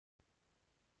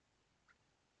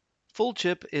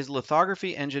FullChip is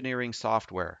lithography engineering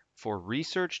software for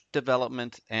research,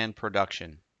 development, and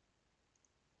production.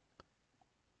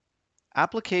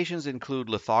 Applications include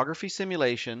lithography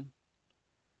simulation,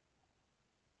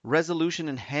 resolution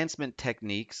enhancement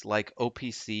techniques like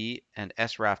OPC and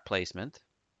SRAF placement,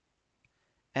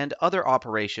 and other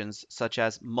operations such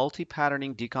as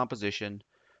multi-patterning decomposition,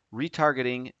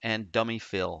 retargeting, and dummy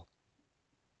fill.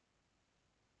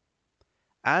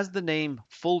 As the name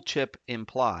FullChip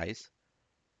implies,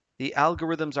 the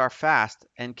algorithms are fast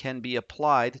and can be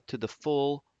applied to the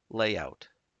full layout.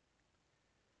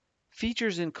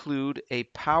 Features include a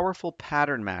powerful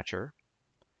pattern matcher,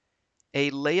 a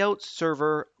layout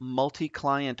server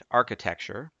multi-client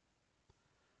architecture,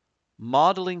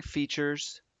 modeling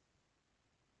features,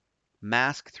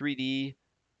 mask 3D,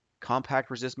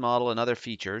 compact resist model, and other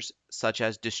features such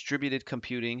as distributed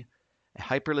computing, a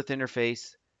hyperlith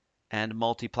interface, and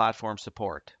multi-platform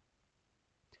support.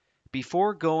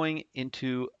 Before going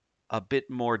into a bit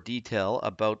more detail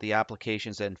about the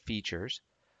applications and features,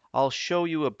 I'll show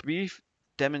you a brief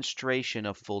demonstration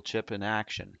of FullChip in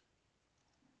action.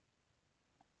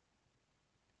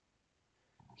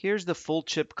 Here's the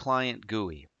FullChip client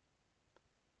GUI.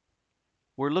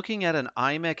 We're looking at an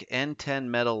IMEC N10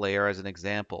 metal layer as an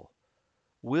example.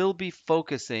 We'll be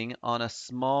focusing on a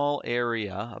small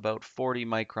area, about 40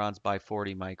 microns by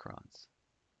 40 microns.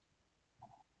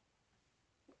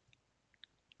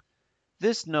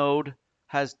 This node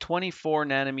has 24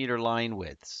 nanometer line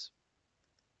widths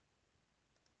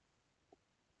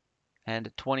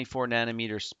and 24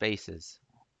 nanometer spaces.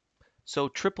 So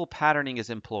triple patterning is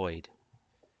employed.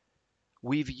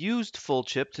 We've used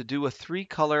FullChip to do a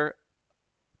 3-color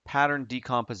pattern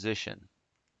decomposition.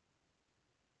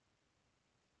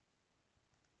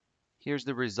 Here's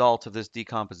the result of this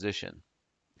decomposition.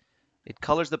 It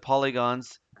colors the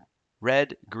polygons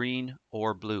red, green,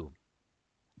 or blue.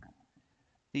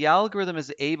 The algorithm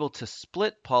is able to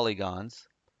split polygons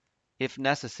if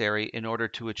necessary in order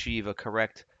to achieve a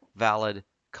correct, valid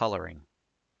coloring.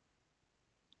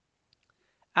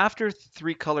 After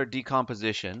 3-color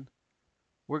decomposition,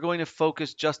 we're going to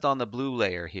focus just on the blue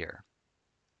layer here.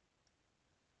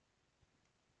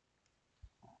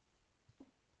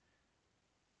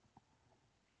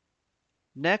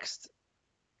 Next,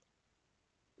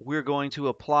 we're going to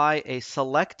apply a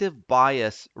selective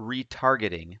bias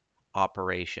retargeting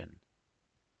operation.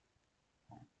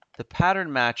 The pattern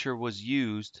matcher was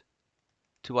used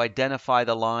to identify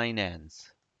the line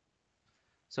ends.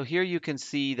 So here you can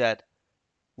see that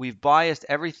we've biased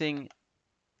everything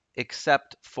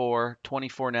except for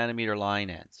 24 nanometer line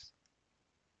ends.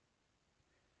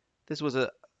 This was a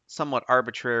somewhat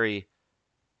arbitrary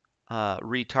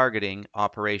retargeting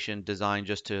operation designed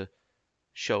just to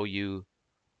show you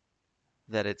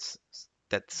that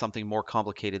something more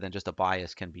complicated than just a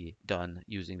bias can be done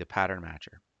using the pattern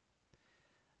matcher.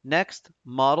 Next,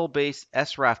 model-based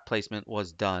SRAF placement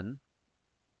was done,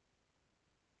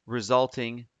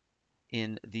 resulting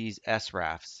in these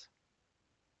SRAFs.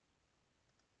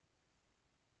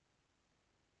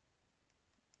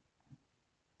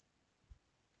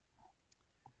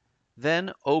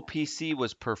 Then OPC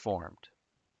was performed.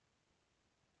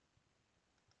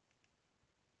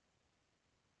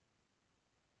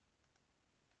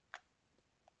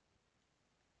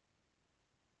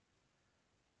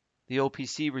 The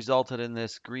OPC resulted in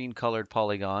this green colored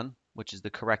polygon, which is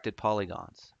the corrected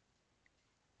polygons.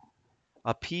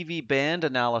 A PV band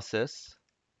analysis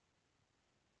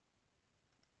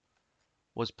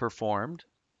was performed.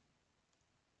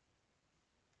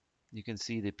 You can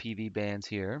see the PV bands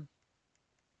here.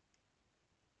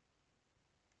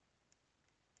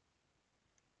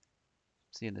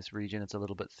 See in this region it's a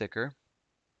little bit thicker.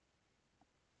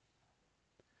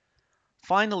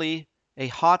 Finally, a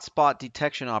hotspot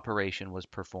detection operation was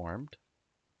performed.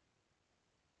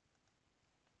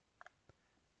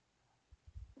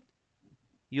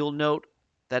 You'll note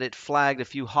that it flagged a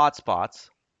few hotspots,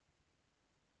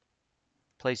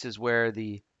 places where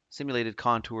the simulated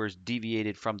contours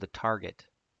deviated from the target.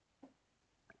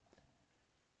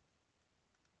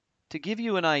 To give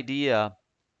you an idea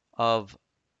of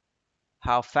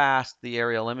how fast the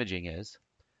aerial imaging is,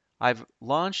 I've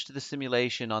launched the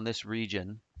simulation on this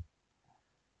region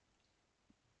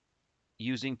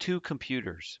using 2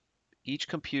 computers. Each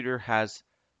computer has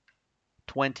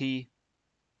 20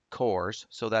 cores,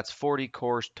 so that's 40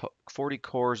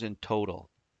 cores in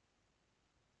total.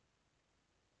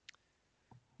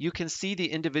 You can see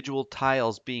the individual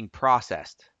tiles being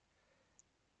processed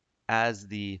as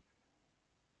the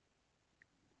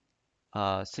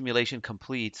simulation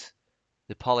completes.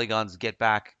 The polygons get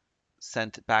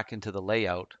sent back into the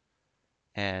layout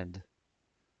and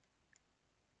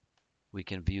we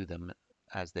can view them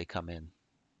as they come in.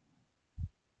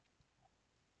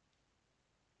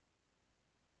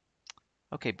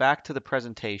 Okay, back to the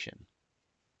presentation.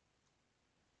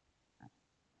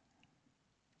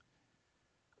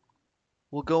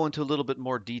 We'll go into a little bit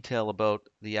more detail about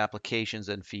the applications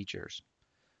and features.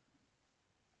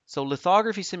 So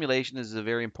lithography simulation is a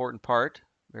very important part,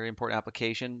 very important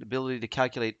application. The ability to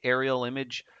calculate aerial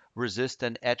image, resist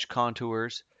and etch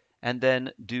contours, and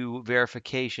then do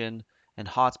verification and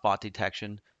hotspot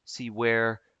detection, see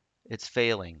where it's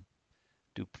failing.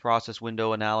 Do process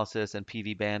window analysis and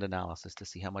PV band analysis to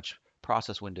see how much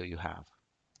process window you have.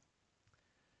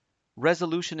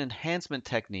 Resolution enhancement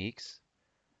techniques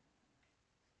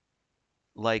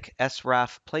like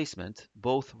SRAF placement,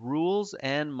 both rules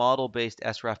and model-based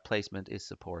SRAF placement is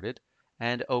supported,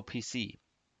 and OPC.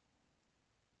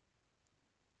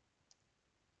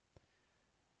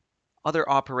 Other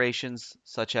operations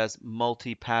such as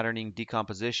multi-patterning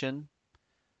decomposition,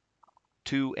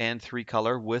 2 and 3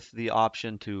 color with the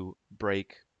option to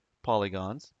break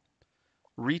polygons,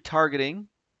 retargeting,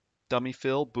 dummy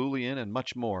fill, Boolean, and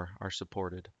much more are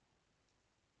supported.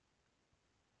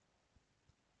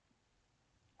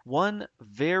 One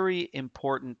very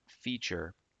important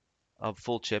feature of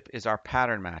FullChip is our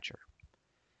pattern matcher.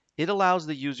 It allows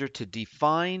the user to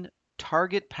define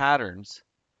target patterns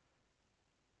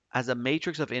as a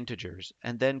matrix of integers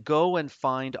and then go and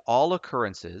find all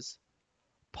occurrences,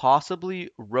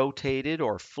 possibly rotated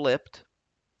or flipped,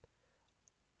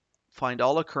 find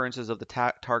all occurrences of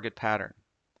the target pattern.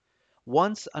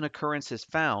 Once an occurrence is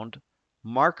found,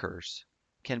 markers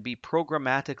can be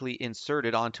programmatically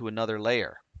inserted onto another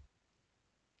layer.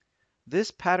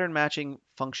 This pattern matching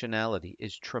functionality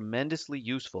is tremendously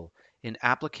useful in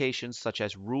applications such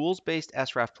as rules-based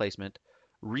SRAF placement,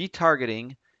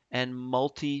 retargeting, and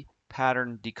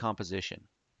multi-pattern decomposition.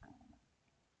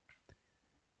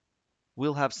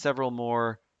 We'll have several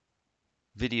more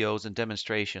videos and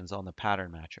demonstrations on the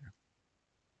pattern matcher.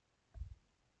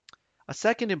 A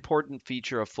second important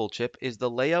feature of FullChip is the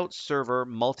layout server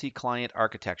multi-client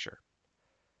architecture.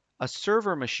 A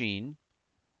server machine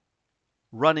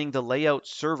running the layout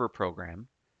server program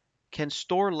can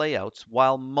store layouts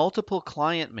while multiple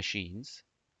client machines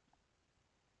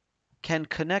can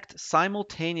connect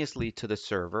simultaneously to the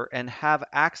server and have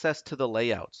access to the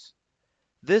layouts.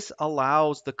 This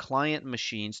allows the client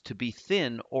machines to be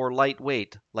thin or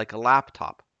lightweight like a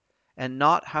laptop and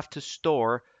not have to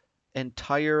store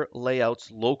entire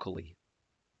layouts locally.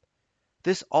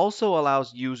 This also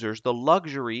allows users the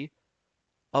luxury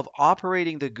of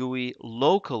operating the GUI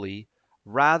locally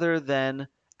rather than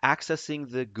accessing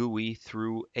the GUI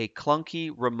through a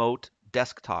clunky remote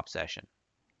desktop session.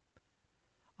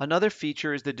 Another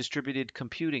feature is the distributed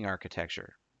computing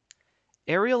architecture.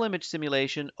 Aerial image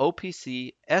simulation,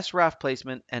 OPC, SRAF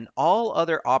placement, and all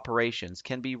other operations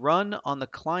can be run on the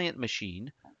client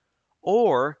machine,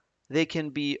 or they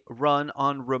can be run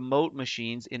on remote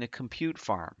machines in a compute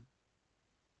farm.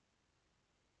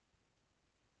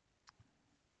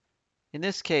 In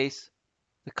this case,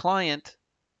 the client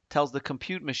tells the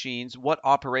compute machines what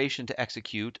operation to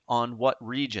execute on what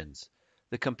regions.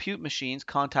 The compute machines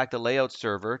contact the layout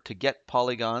server to get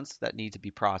polygons that need to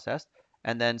be processed,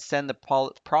 and then send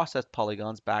the processed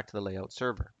polygons back to the layout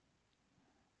server.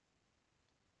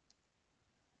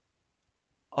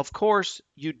 Of course,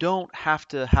 you don't have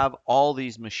to have all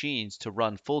these machines to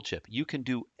run FullChip. You can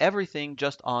do everything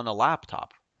just on a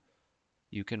laptop.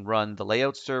 You can run the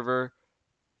layout server,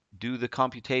 do the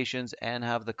computations, and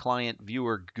have the client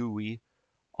viewer GUI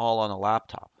all on a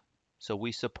laptop. So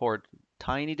we support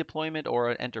tiny deployment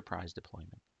or an enterprise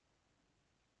deployment.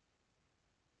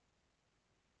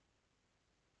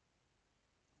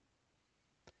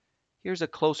 Here's a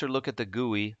closer look at the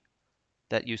GUI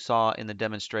that you saw in the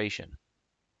demonstration.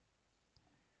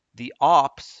 The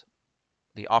ops,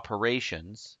 the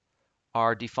operations,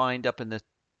 are defined up in the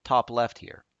top left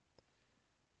here.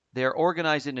 They're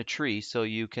organized in a tree so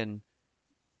you can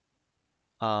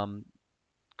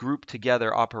group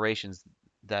together operations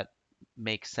that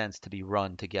make sense to be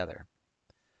run together.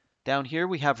 Down here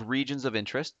we have regions of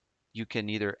interest. You can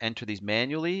either enter these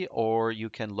manually or you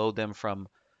can load them from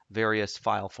various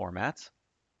file formats.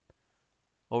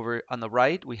 Over on the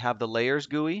right we have the layers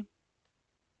GUI,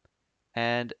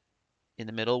 and in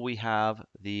the middle we have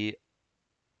the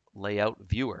layout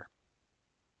viewer.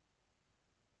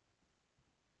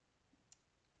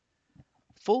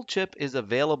 FullChip is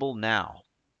available now.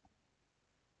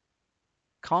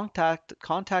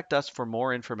 Contact us for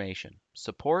more information.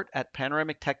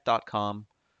 Support@panoramictech.com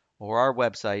or our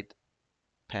website,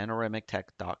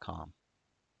 panoramictech.com.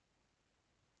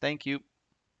 Thank you.